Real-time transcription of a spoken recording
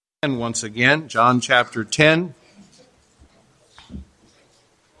And once again, John chapter 10.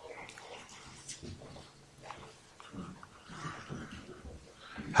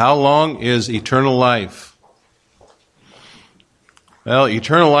 How long is eternal life? Well,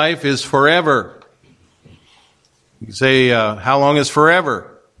 eternal life is forever. You say, how long is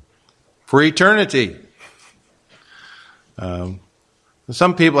forever? For eternity.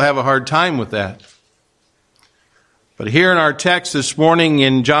 Some people have a hard time with that. But here in our text this morning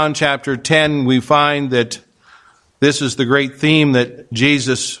in John chapter 10, we find that this is the great theme that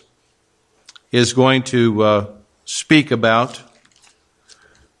Jesus is going to speak about.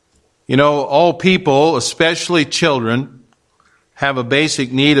 You know, all people, especially children, have a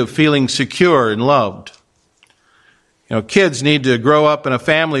basic need of feeling secure and loved. You know, kids need to grow up in a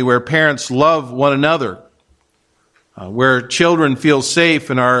family where parents love one another, where children feel safe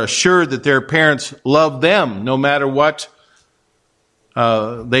and are assured that their parents love them no matter what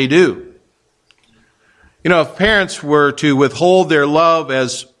they do. You know, if parents were to withhold their love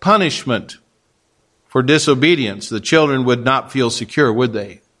as punishment for disobedience, the children would not feel secure, would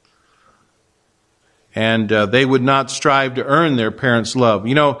they? And they would not strive to earn their parents' love.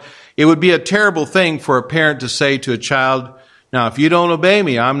 You know, it would be a terrible thing for a parent to say to a child, now, if you don't obey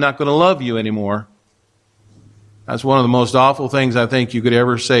me, I'm not going to love you anymore. That's one of the most awful things I think you could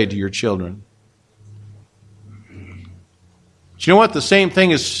ever say to your children. But you know what? The same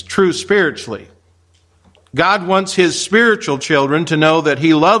thing is true spiritually. God wants His spiritual children to know that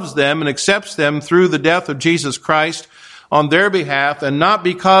He loves them and accepts them through the death of Jesus Christ on their behalf, and not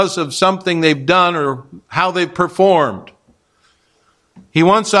because of something they've done or how they've performed. He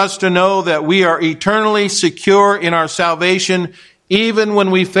wants us to know that we are eternally secure in our salvation, even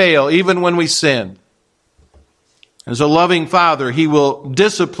when we fail, even when we sin. As a loving Father, He will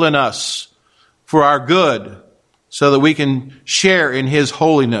discipline us for our good so that we can share in His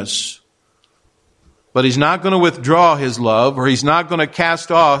holiness. But He's not going to withdraw His love, or He's not going to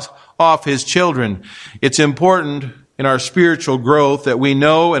cast off His children. It's important in our spiritual growth that we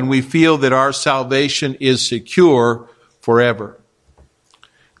know and we feel that our salvation is secure forever.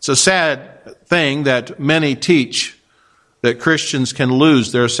 It's a sad thing that many teach that Christians can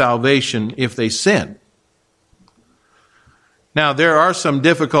lose their salvation if they sin. Now, there are some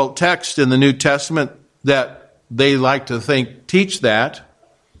difficult texts in the New Testament that they like to think teach that.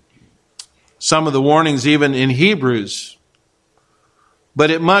 Some of the warnings even in Hebrews. But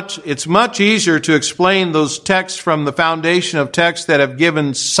it's much easier to explain those texts from the foundation of texts that have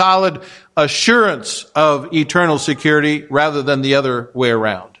given solid assurance of eternal security rather than the other way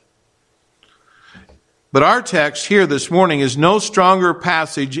around. But our text here this morning is no stronger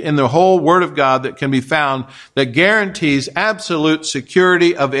passage in the whole Word of God that can be found that guarantees absolute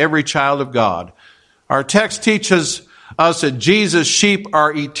security of every child of God. Our text teaches us that Jesus' sheep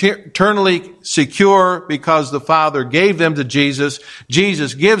are eternally secure because the Father gave them to Jesus.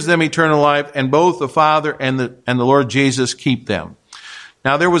 Jesus gives them eternal life, and both the Father and the Lord Jesus keep them.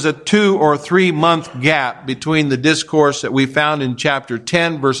 Now, there was a 2 or 3 month gap between the discourse that we found in chapter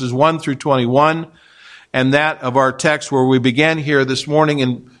 10, verses 1 through 21, and that of our text where we began here this morning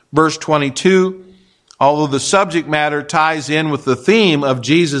in verse 22. Although the subject matter ties in with the theme of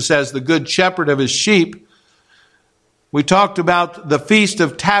Jesus as the good shepherd of His sheep, we talked about the Feast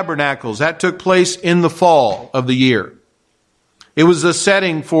of Tabernacles. That took place in the fall of the year. It was the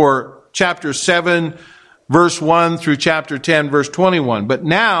setting for chapter 7, verse 1 through chapter 10, verse 21. But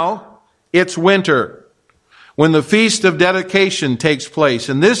now it's winter, when the Feast of Dedication takes place.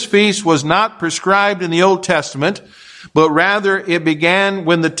 And this feast was not prescribed in the Old Testament, but rather it began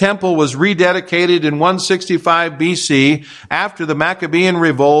when the temple was rededicated in 165 BC after the Maccabean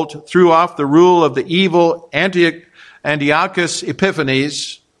revolt threw off the rule of the evil Antiochus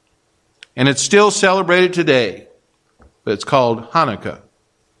Epiphanes. And it's still celebrated today, but it's called Hanukkah.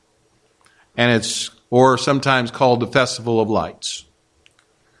 And or sometimes called the Festival of Lights.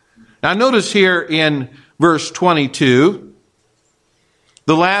 Now notice here in verse 22,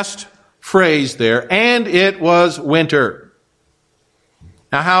 the last phrase there, and it was winter.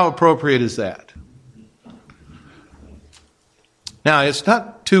 Now, how appropriate is that? Now, it's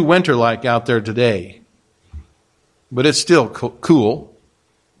not too winter-like out there today, but it's still cool.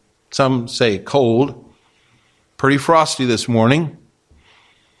 Some say cold. Pretty frosty this morning.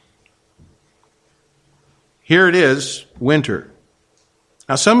 Here it is, winter.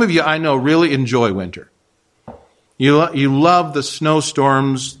 Now, some of you I know really enjoy winter. You love the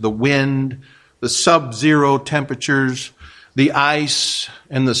snowstorms, the wind, the sub-zero temperatures, the ice,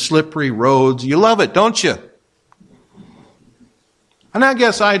 and the slippery roads. You love it, don't you? And I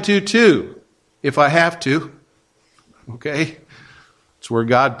guess I do too, if I have to. Okay? It's where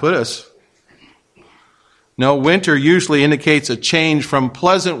God put us. No, winter usually indicates a change from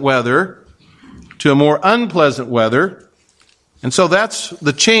pleasant weather to a more unpleasant weather. And so that's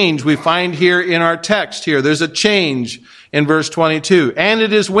the change we find here in our text here. There's a change in verse 22. And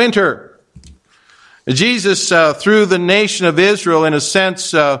it is winter. Jesus, through the nation of Israel, in a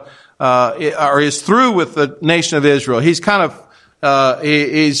sense, or is through with the nation of Israel. He's kind of,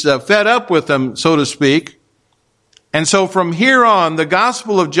 he's fed up with them, so to speak. And so from here on, the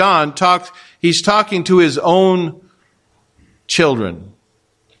Gospel of John he's talking to his own children.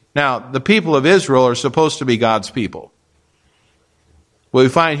 Now, the people of Israel are supposed to be God's people. Well, we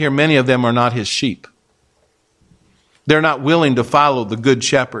find here many of them are not his sheep. They're not willing to follow the good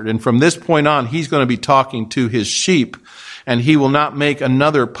shepherd. And from this point on, he's going to be talking to his sheep, and he will not make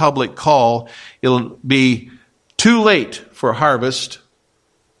another public call. It'll be too late for harvest.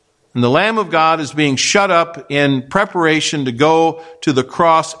 And the Lamb of God is being shut up in preparation to go to the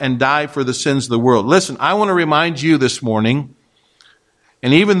cross and die for the sins of the world. Listen, I want to remind you this morning,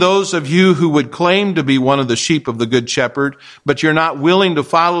 and even those of you who would claim to be one of the sheep of the Good Shepherd, but you're not willing to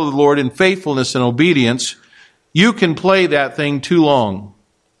follow the Lord in faithfulness and obedience, you can play that thing too long.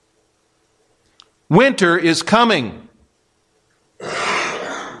 Winter is coming.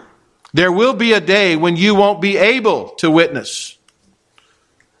 There will be a day when you won't be able to witness.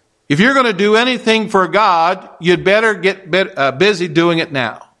 If you're going to do anything for God, you'd better get busy doing it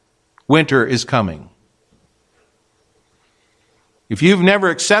now. Winter is coming. If you've never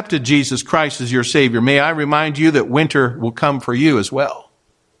accepted Jesus Christ as your Savior, may I remind you that winter will come for you as well.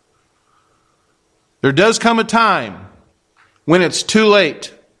 There does come a time when it's too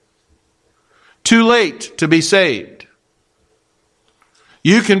late. Too late to be saved.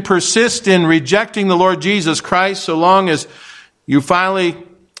 You can persist in rejecting the Lord Jesus Christ so long as you finally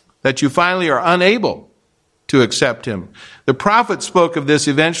are unable to accept him. The prophet spoke of this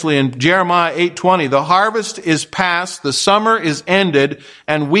eventually in Jeremiah 8:20. The harvest is past, the summer is ended,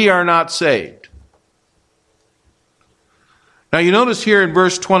 and we are not saved. Now you notice here in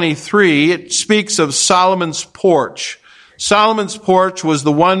verse 23, it speaks of Solomon's porch. Solomon's porch was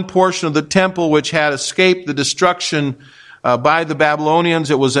the one portion of the temple which had escaped the destruction by the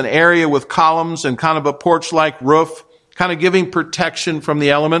Babylonians. It was an area with columns and kind of a porch-like roof, kind of giving protection from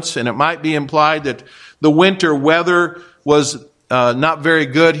the elements. And it might be implied that the winter weather was not very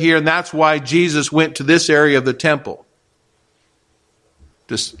good here, and that's why Jesus went to this area of the temple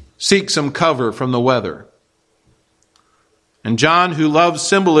to seek some cover from the weather. And John, who loves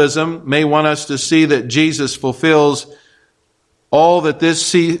symbolism, may want us to see that Jesus fulfills all that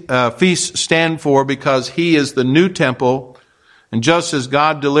this feast stand for, because he is the new temple. And just as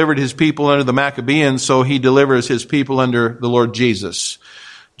God delivered his people under the Maccabees, so he delivers his people under the Lord Jesus.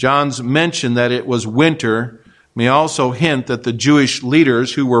 John's mention that it was winter may also hint that the Jewish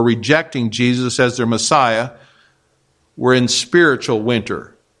leaders who were rejecting Jesus as their Messiah were in spiritual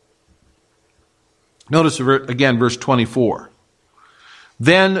winter. Notice again verse 24.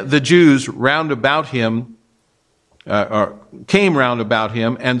 Then the Jews came round about him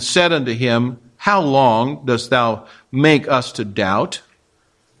and said unto him, How long dost thou make us to doubt?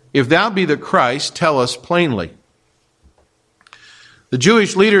 If thou be the Christ, tell us plainly. The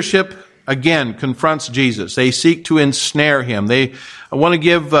Jewish leadership again confronts Jesus. They seek to ensnare him. They want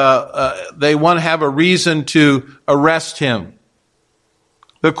to have a reason to arrest him.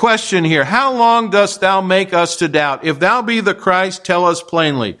 The question here, how long dost thou make us to doubt? If thou be the Christ, tell us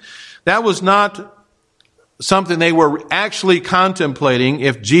plainly. That was not something they were actually contemplating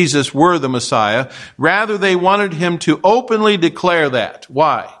if Jesus were the Messiah. Rather, they wanted him to openly declare that.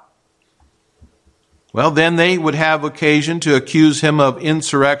 Why? Well, then they would have occasion to accuse him of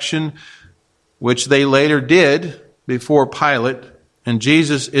insurrection, which they later did before Pilate. And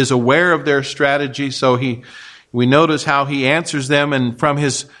Jesus is aware of their strategy, so we notice how he answers them, and from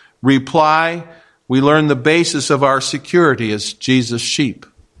his reply, we learn the basis of our security as Jesus' sheep.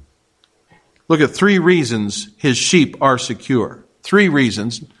 Look at 3 reasons his sheep are secure. 3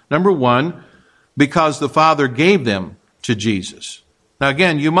 reasons. Number 1, because the Father gave them to Jesus. Now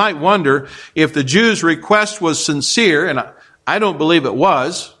again, you might wonder if the Jews' request was sincere, and I don't believe it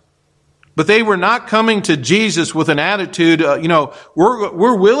was, but they were not coming to Jesus with an attitude,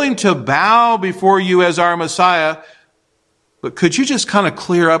 we're willing to bow before you as our Messiah, but could you just kind of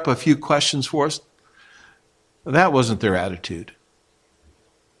clear up a few questions for us? That wasn't their attitude.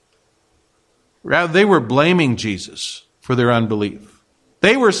 Rather, they were blaming Jesus for their unbelief.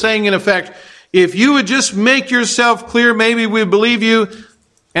 They were saying, in effect, if you would just make yourself clear, maybe we believe you,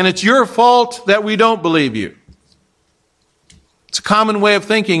 and it's your fault that we don't believe you. It's a common way of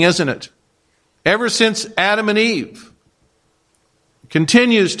thinking, isn't it? Ever since Adam and Eve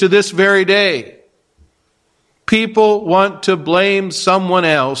continues to this very day. People want to blame someone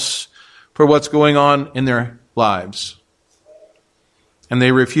else for what's going on in their lives. And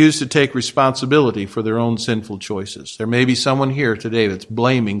they refuse to take responsibility for their own sinful choices. There may be someone here today that's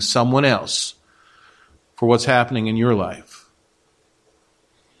blaming someone else for what's happening in your life.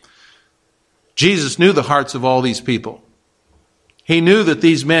 Jesus knew the hearts of all these people. He knew that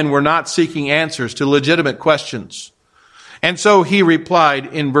these men were not seeking answers to legitimate questions. And so he replied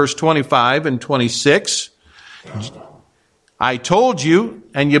in verse 25 and 26, I told you,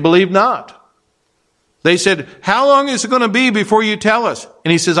 and you believe not. They said, how long is it going to be before you tell us?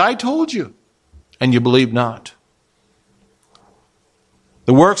 And he says, I told you, and you believe not.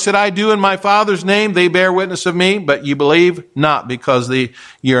 The works that I do in my Father's name, they bear witness of me, but you believe not, because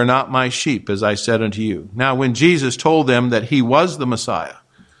ye are not my sheep, as I said unto you. Now, when Jesus told them that he was the Messiah,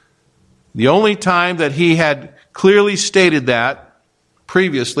 the only time that he had clearly stated that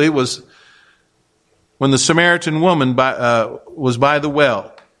previously was when the Samaritan woman was by the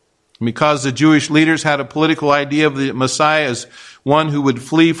well. And because the Jewish leaders had a political idea of the Messiah as one who would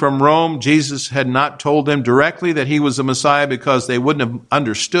flee from Rome, Jesus had not told them directly that he was the Messiah because they wouldn't have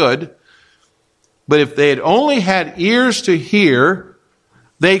understood. But if they had only had ears to hear,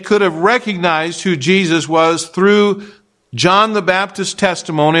 they could have recognized who Jesus was through John the Baptist's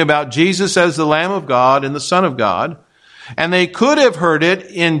testimony about Jesus as the Lamb of God and the Son of God. And they could have heard it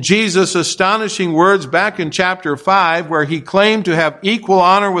in Jesus' astonishing words back in chapter 5, where he claimed to have equal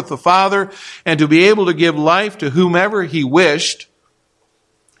honor with the Father and to be able to give life to whomever he wished.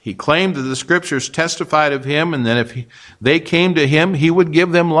 He claimed that the Scriptures testified of him, and that if they came to him, he would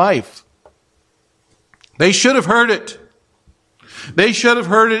give them life. They should have heard it. They should have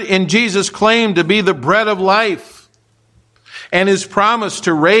heard it in Jesus' claim to be the bread of life, and his promise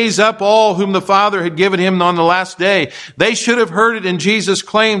to raise up all whom the Father had given him on the last day. They should have heard it in Jesus'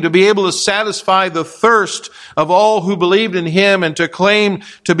 claim to be able to satisfy the thirst of all who believed in him and to claim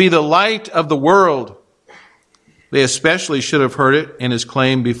to be the light of the world. They especially should have heard it in his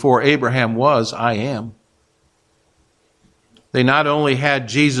claim before Abraham was, I am. They not only had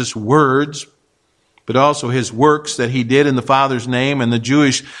Jesus' words, but also his works that he did in the Father's name. And the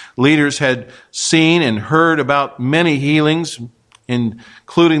Jewish leaders had seen and heard about many healings,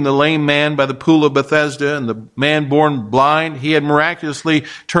 including the lame man by the pool of Bethesda and the man born blind. He had miraculously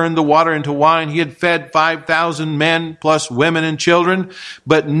turned the water into wine. He had fed 5,000 men plus women and children.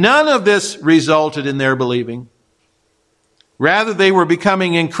 But none of this resulted in their believing. Rather, they were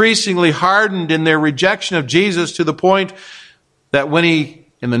becoming increasingly hardened in their rejection of Jesus, to the point that when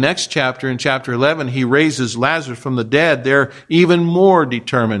in the next chapter, in chapter 11, he raises Lazarus from the dead, they're even more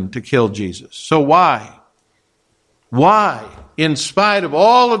determined to kill Jesus. So why? Why, in spite of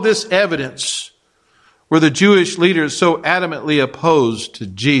all of this evidence, were the Jewish leaders so adamantly opposed to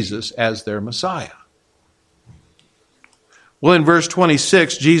Jesus as their Messiah? Well, in verse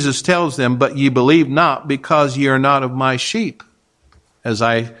 26, Jesus tells them, but ye believe not, because ye are not of my sheep, as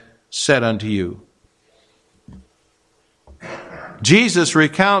I said unto you. Jesus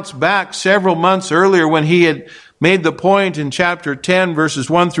recounts back several months earlier when he had made the point in chapter 10, verses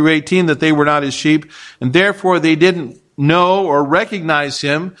 1 through 18, that they were not his sheep, and therefore they didn't know or recognize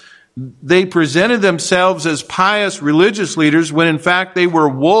him. They presented themselves as pious religious leaders when in fact they were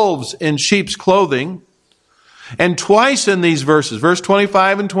wolves in sheep's clothing. And twice in these verses, verse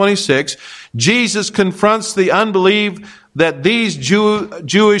 25 and 26, Jesus confronts the unbelief that these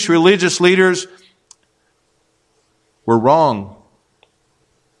Jewish religious leaders were wrong.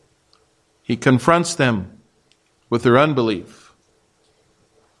 He confronts them with their unbelief.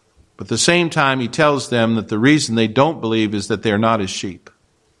 But at the same time, he tells them that the reason they don't believe is that they're not his sheep.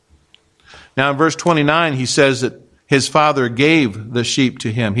 Now in verse 29, he says that his Father gave the sheep to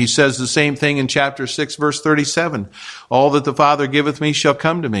him. He says the same thing in chapter 6, verse 37. All that the Father giveth me shall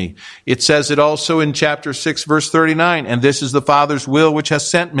come to me. It says it also in chapter 6, verse 39. And this is the Father's will which hath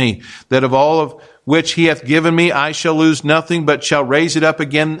sent me, that of all of which he hath given me, I shall lose nothing, but shall raise it up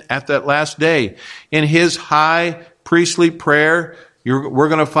again at that last day. In his high priestly prayer, we're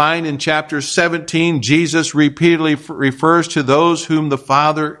going to find in chapter 17, Jesus repeatedly refers to those whom the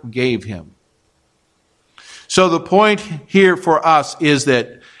Father gave him. So the point here for us is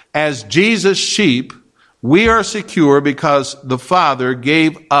that as Jesus' sheep, we are secure because the Father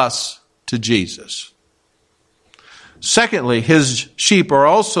gave us to Jesus. Secondly, his sheep are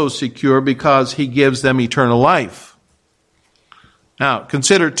also secure because he gives them eternal life. Now,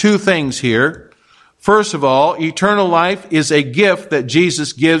 consider two things here. First of all, eternal life is a gift that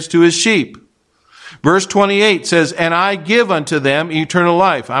Jesus gives to his sheep. Verse 28 says, and I give unto them eternal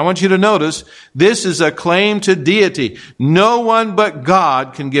life. I want you to notice, this is a claim to deity. No one but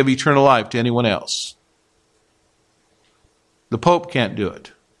God can give eternal life to anyone else. The Pope can't do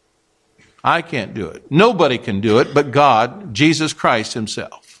it. I can't do it. Nobody can do it but God, Jesus Christ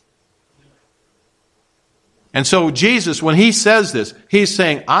himself. And so Jesus, when he says this, he's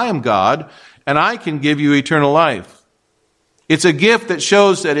saying, I am God, and I can give you eternal life. It's a gift that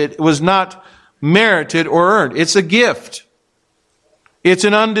shows that it was not merited or earned. It's a gift. It's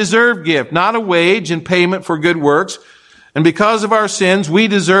an undeserved gift, not a wage and payment for good works. And because of our sins, we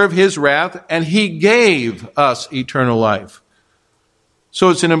deserve his wrath, and he gave us eternal life. So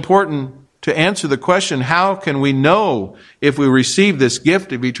it's important to answer the question, how can we know if we receive this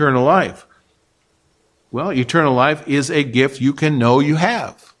gift of eternal life? Well, eternal life is a gift you can know you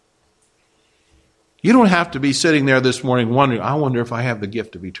have. You don't have to be sitting there this morning wondering, I wonder if I have the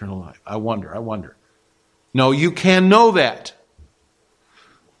gift of eternal life. I wonder. No, you can know that.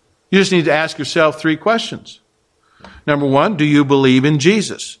 You just need to ask yourself 3 questions. Number 1, do you believe in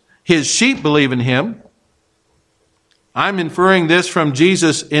Jesus? His sheep believe in him. I'm inferring this from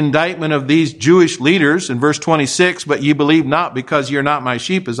Jesus' indictment of these Jewish leaders in verse 26, but ye believe not because you're not my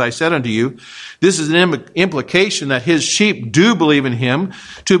sheep, as I said unto you. This is an implication that his sheep do believe in him.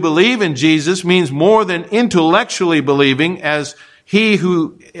 To believe in Jesus means more than intellectually believing, as he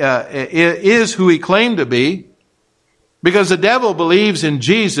who is who he claimed to be, because the devil believes in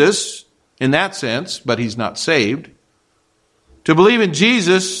Jesus in that sense, but he's not saved. To believe in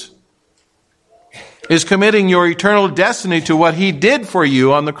Jesus is committing your eternal destiny to what he did for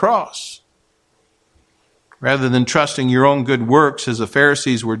you on the cross, rather than trusting your own good works as the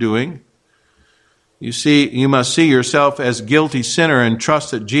Pharisees were doing. You must see yourself as guilty sinner and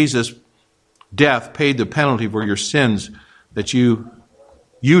trust that Jesus' death paid the penalty for your sins that you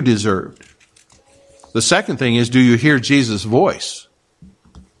deserved. The second thing is, do you hear Jesus' voice?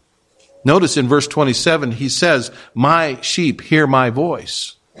 Notice in verse 27, he says, my sheep hear my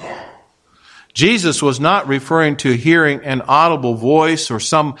voice. Jesus was not referring to hearing an audible voice or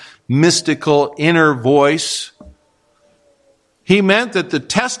some mystical inner voice. He meant that the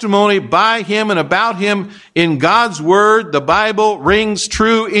testimony by him and about him in God's word, the Bible, rings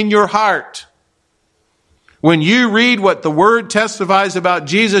true in your heart. When you read what the word testifies about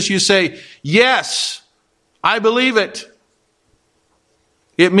Jesus, you say, yes, I believe it.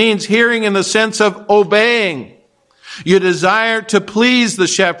 It means hearing in the sense of obeying. You desire to please the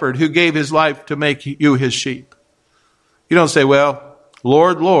shepherd who gave his life to make you his sheep. You don't say, well,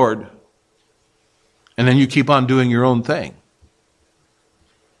 Lord, Lord, and then you keep on doing your own thing.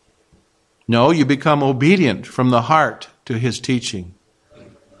 No, you become obedient from the heart to his teaching.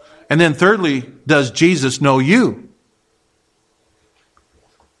 And then thirdly, does Jesus know you?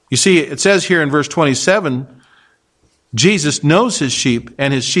 You see, it says here in verse 27, Jesus knows his sheep,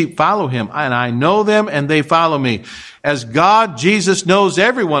 and his sheep follow him. And I know them, and they follow me. As God, Jesus knows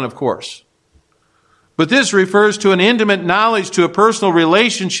everyone, of course. But this refers to an intimate knowledge, to a personal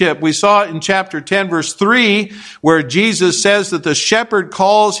relationship. We saw it in chapter 10, verse 3, where Jesus says that the shepherd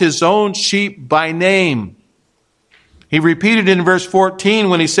calls his own sheep by name. He repeated it in verse 14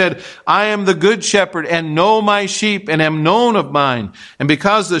 when he said, I am the good shepherd and know my sheep and am known of mine. And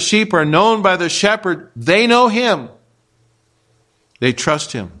because the sheep are known by the shepherd, they know him. They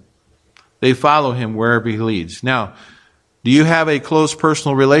trust him. They follow him wherever he leads. Now, do you have a close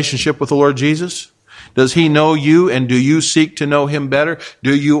personal relationship with the Lord Jesus? Does he know you, and do you seek to know him better?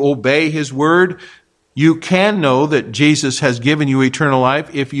 Do you obey his word? You can know that Jesus has given you eternal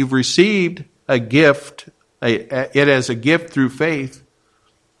life if you've received a gift, it as a gift through faith.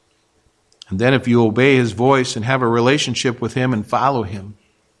 And then if you obey his voice and have a relationship with him and follow him.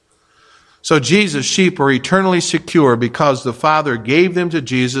 So Jesus' sheep are eternally secure because the Father gave them to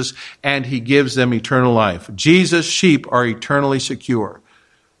Jesus and he gives them eternal life. Jesus' sheep are eternally secure.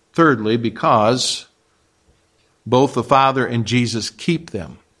 Thirdly, because both the Father and Jesus keep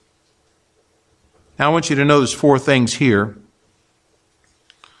them. Now I want you to notice 4 things here.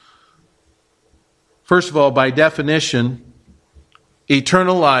 First of all, by definition,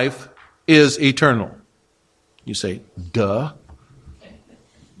 eternal life is eternal. You say, duh.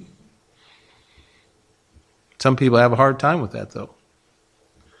 Some people have a hard time with that, though.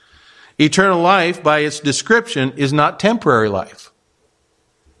 Eternal life, by its description, is not temporary life.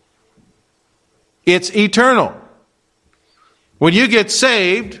 It's eternal. When you get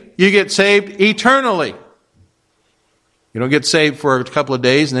saved eternally. You don't get saved for a couple of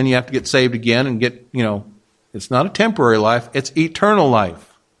days and then you have to get saved again and it's not a temporary life, it's eternal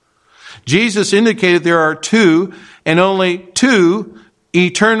life. Jesus indicated there are 2 and only 2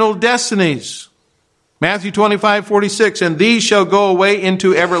 eternal destinies. Matthew 25:46, and these shall go away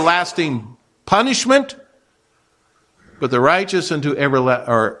into everlasting punishment, but the righteous into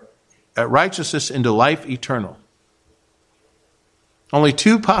righteousness into life eternal. Only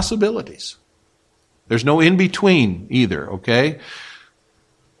two possibilities. There's no in between either, okay?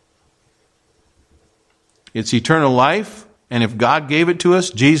 It's eternal life, and if God gave it to us,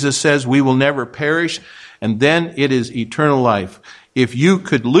 Jesus says we will never perish, and then it is eternal life. If you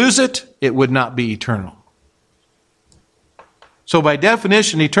could lose it, it would not be eternal. So by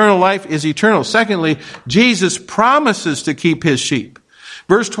definition, eternal life is eternal. Secondly, Jesus promises to keep his sheep.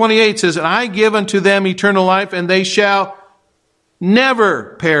 Verse 28 says, and I give unto them eternal life, and they shall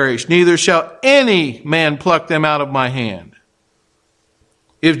never perish, neither shall any man pluck them out of my hand.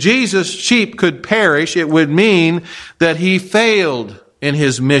 If Jesus' sheep could perish, it would mean that he failed in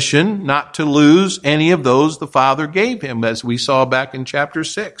his mission not to lose any of those the Father gave him, as we saw back in chapter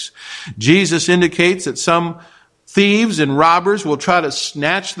 6. Jesus indicates that some thieves and robbers will try to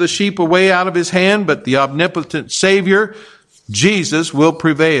snatch the sheep away out of his hand, but the omnipotent Savior, Jesus, will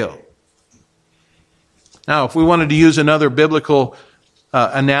prevail. Now, if we wanted to use another biblical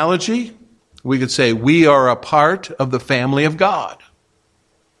analogy, we could say we are a part of the family of God.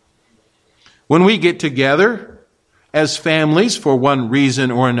 When we get together as families for one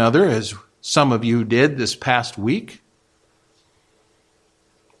reason or another, as some of you did this past week,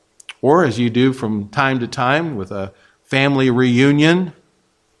 or as you do from time to time with a family reunion,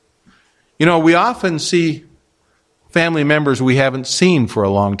 you know, we often see family members we haven't seen for a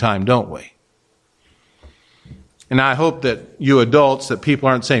long time, don't we? And I hope that you adults, that people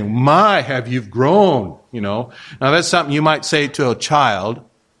aren't saying, my, have you grown, you know. Now that's something you might say to a child,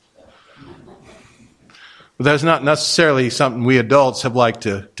 but that's not necessarily something we adults have liked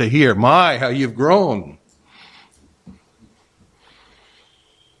to hear. My, how you've grown.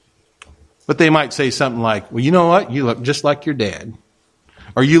 But they might say something like, well, you know what? You look just like your dad.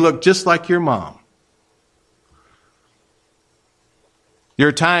 Or you look just like your mom. There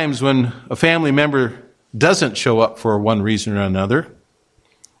are times when a family member doesn't show up for one reason or another.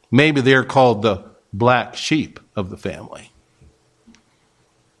 Maybe they're called the black sheep of the family.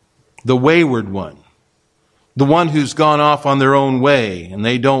 The wayward one. The one who's gone off on their own way and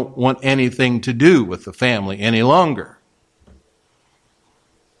they don't want anything to do with the family any longer.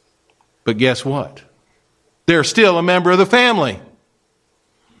 But guess what? They're still a member of the family.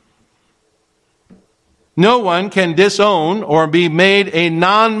 No one can disown or be made a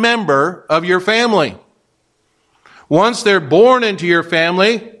non-member of your family. Once they're born into your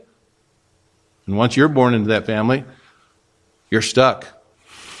family, and once you're born into that family, you're stuck.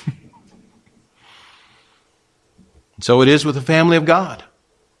 So it is with the family of God.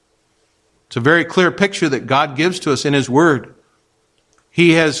 It's a very clear picture that God gives to us in His Word.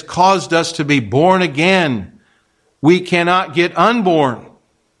 He has caused us to be born again. We cannot get unborn.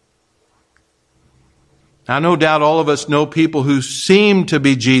 Now, no doubt all of us know people who seem to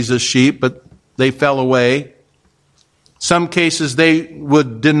be Jesus' sheep, but they fell away. Some cases they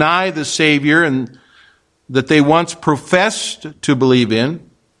would deny the Savior and that they once professed to believe in.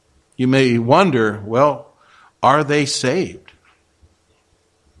 You may wonder, well, are they saved?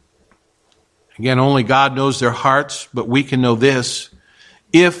 Again, only God knows their hearts, but we can know this.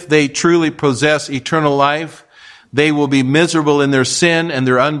 If they truly possess eternal life, they will be miserable in their sin and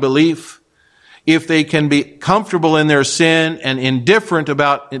their unbelief. If they can be comfortable in their sin and indifferent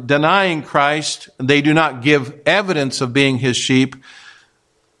about denying Christ, they do not give evidence of being His sheep,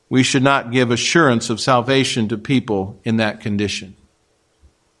 we should not give assurance of salvation to people in that condition.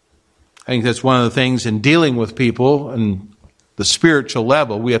 I think that's one of the things in dealing with people and the spiritual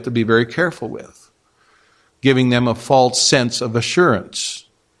level we have to be very careful with, giving them a false sense of assurance.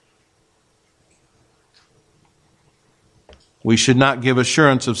 We should not give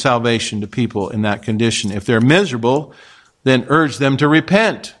assurance of salvation to people in that condition. If they're miserable, then urge them to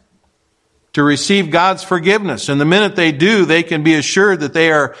repent, to receive God's forgiveness. And the minute they do, they can be assured that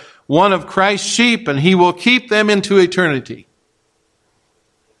they are one of Christ's sheep and He will keep them into eternity.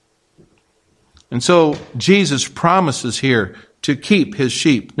 And so Jesus promises here to keep His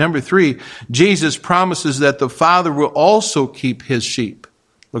sheep. Number 3, Jesus promises that the Father will also keep His sheep.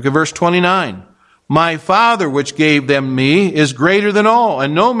 Look at verse 29. My Father which gave them me is greater than all,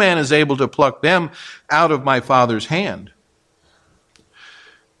 and no man is able to pluck them out of my Father's hand.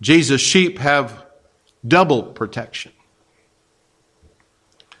 Jesus' sheep have double protection.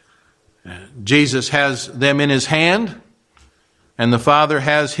 Jesus has them in His hand, and the Father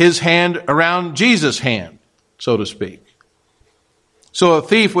has His hand around Jesus' hand, so to speak. So a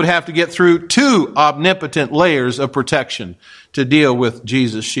thief would have to get through 2 omnipotent layers of protection to deal with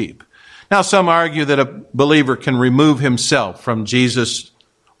Jesus' sheep. Now, some argue that a believer can remove himself from Jesus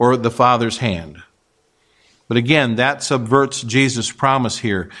or the Father's hand. But again, that subverts Jesus' promise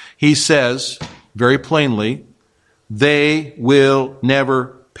here. He says, very plainly, they will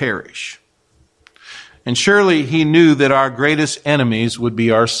never perish. And surely he knew that our greatest enemies would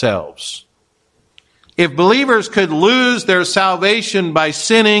be ourselves. If believers could lose their salvation by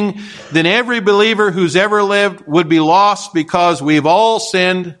sinning, then every believer who's ever lived would be lost because we've all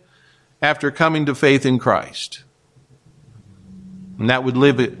sinned after coming to faith in Christ. And that would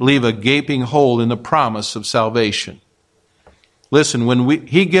leave a gaping hole in the promise of salvation. Listen, when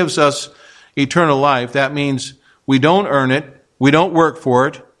He gives us eternal life, that means we don't earn it, we don't work for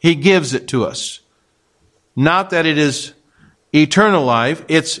it, He gives it to us. Not that it is eternal life,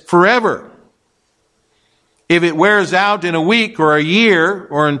 it's forever. If it wears out in a week or a year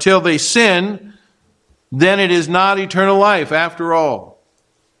or until they sin, then it is not eternal life after all.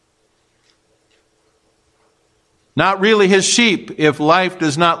 Not really His sheep if life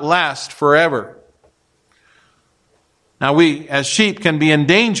does not last forever. Now we as sheep can be in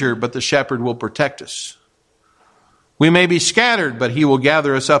danger, but the shepherd will protect us. We may be scattered, but He will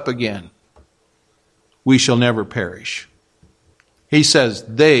gather us up again. We shall never perish. He says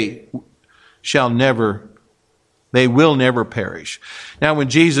they will never perish. Now when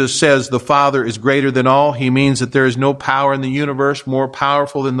Jesus says the Father is greater than all, He means that there is no power in the universe more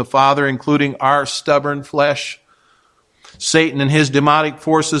powerful than the Father, including our stubborn flesh. Satan and his demonic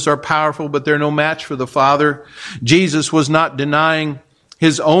forces are powerful, but they're no match for the Father. Jesus was not denying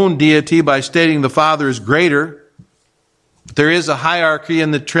His own deity by stating the Father is greater. There is a hierarchy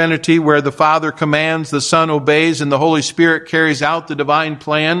in the Trinity where the Father commands, the Son obeys, and the Holy Spirit carries out the divine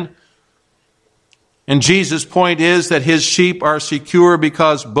plan. And Jesus' point is that His sheep are secure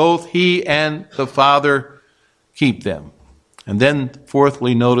because both He and the Father keep them. And then,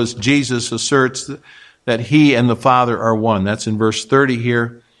 fourthly, notice Jesus asserts that He and the Father are one. That's in verse 30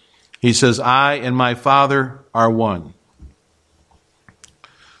 here. He says, I and my Father are one.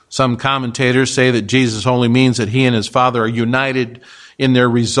 Some commentators say that Jesus only means that He and His Father are united in their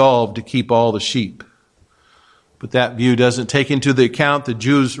resolve to keep all the sheep. But that view doesn't take into the account the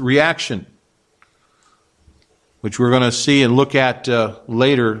Jews' reaction, which we're going to see and look at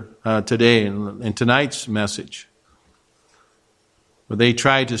later today in tonight's message. Where they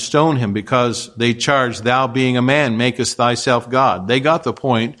tried to stone Him because they charged, thou being a man, makest thyself God. They got the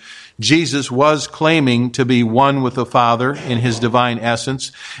point. Jesus was claiming to be one with the Father in His divine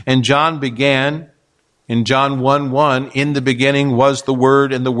essence. And John began in John 1:1, in the beginning was the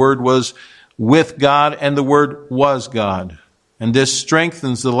Word, and the Word was with God, and the Word was God. And this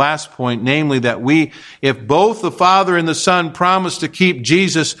strengthens the last point, namely that if both the Father and the Son promise to keep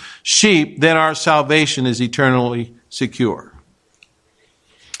Jesus' sheep, then our salvation is eternally secure.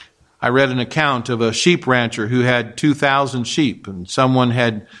 I read an account of a sheep rancher who had 2,000 sheep, and someone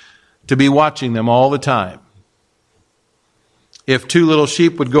had to be watching them all the time. If two little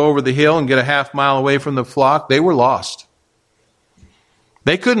sheep would go over the hill and get a half mile away from the flock, they were lost.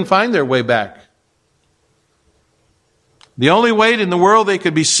 They couldn't find their way back. The only way in the world they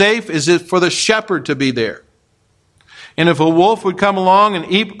could be safe is for the shepherd to be there. And if a wolf would come along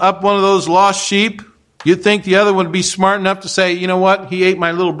and eat up one of those lost sheep, you'd think the other one would be smart enough to say, you know what, he ate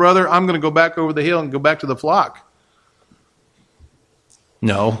my little brother, I'm going to go back over the hill and go back to the flock.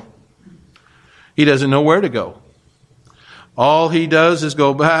 No. He doesn't know where to go. All he does is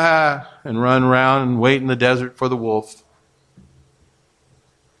go bah and run around and wait in the desert for the wolf.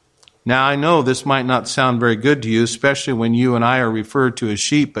 Now I know this might not sound very good to you, especially when you and I are referred to as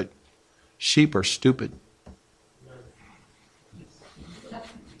sheep, but sheep are stupid.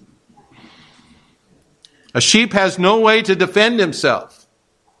 A sheep has no way to defend himself.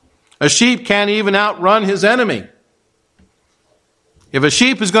 A sheep can't even outrun his enemy. If a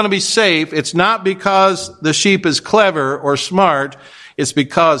sheep is going to be safe, it's not because the sheep is clever or smart. It's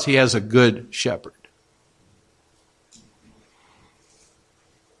because he has a good shepherd.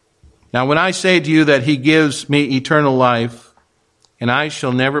 Now, when I say to you that He gives me eternal life and I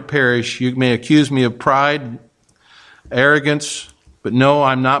shall never perish, you may accuse me of pride, arrogance, but no,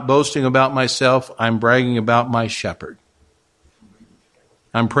 I'm not boasting about myself. I'm bragging about my shepherd.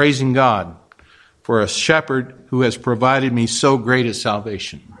 I'm praising God for a shepherd who has provided me so great a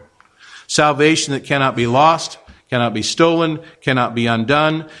salvation. Salvation that cannot be lost, cannot be stolen, cannot be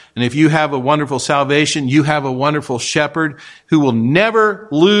undone. And if you have a wonderful salvation, you have a wonderful shepherd who will never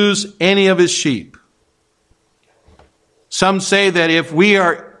lose any of his sheep. Some say that if we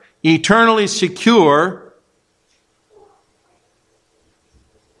are eternally secure,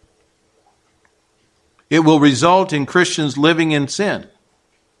 it will result in Christians living in sin.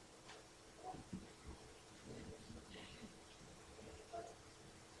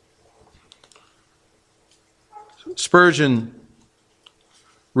 Spurgeon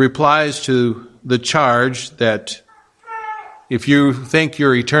replies to the charge that if you think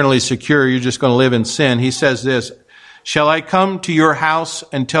you're eternally secure, you're just going to live in sin. He says this, "Shall I come to your house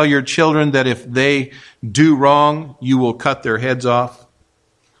and tell your children that if they do wrong, you will cut their heads off?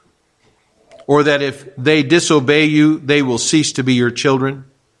 Or that if they disobey you, they will cease to be your children?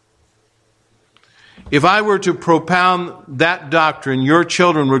 If I were to propound that doctrine, your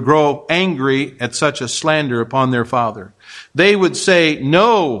children would grow angry at such a slander upon their father. They would say,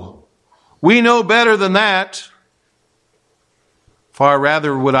 'No, we know better than that.' Far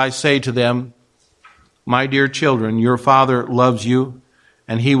rather would I say to them, 'My dear children, your Father loves you,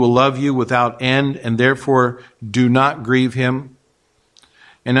 and He will love you without end, and therefore do not grieve Him.'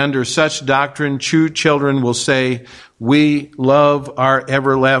 And under such doctrine, true children will say, 'We love our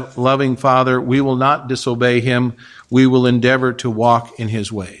ever-loving Father. We will not disobey Him. We will endeavor to walk in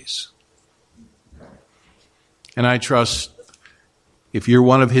His ways.'" And I trust if you're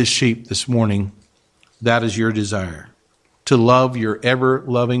one of His sheep this morning, that is your desire, to love your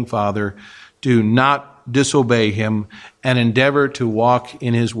ever-loving Father, do not disobey Him, and endeavor to walk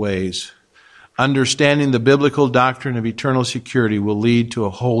in His ways. Understanding the biblical doctrine of eternal security will lead to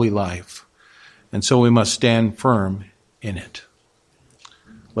a holy life. And so we must stand firm in it.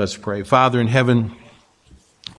 Let's pray. Father in heaven,